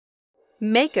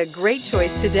Make a great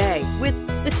choice today with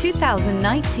the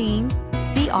 2019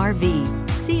 CR-V.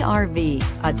 CR-V,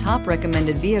 a top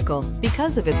recommended vehicle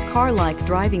because of its car-like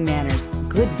driving manners,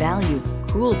 good value,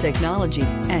 cool technology,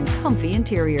 and comfy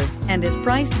interior, and is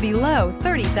priced below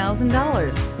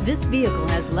 $30,000. This vehicle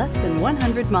has less than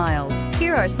 100 miles.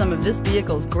 Here are some of this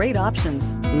vehicle's great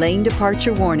options: lane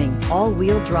departure warning,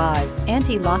 all-wheel drive,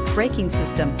 anti-lock braking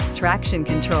system, traction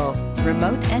control,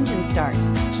 remote engine start,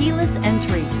 keyless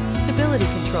entry, stability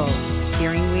control,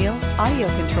 steering wheel audio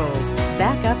controls,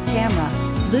 backup camera,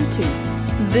 Bluetooth.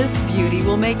 This beauty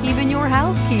will make even your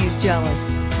house keys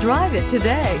jealous. Drive it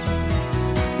today.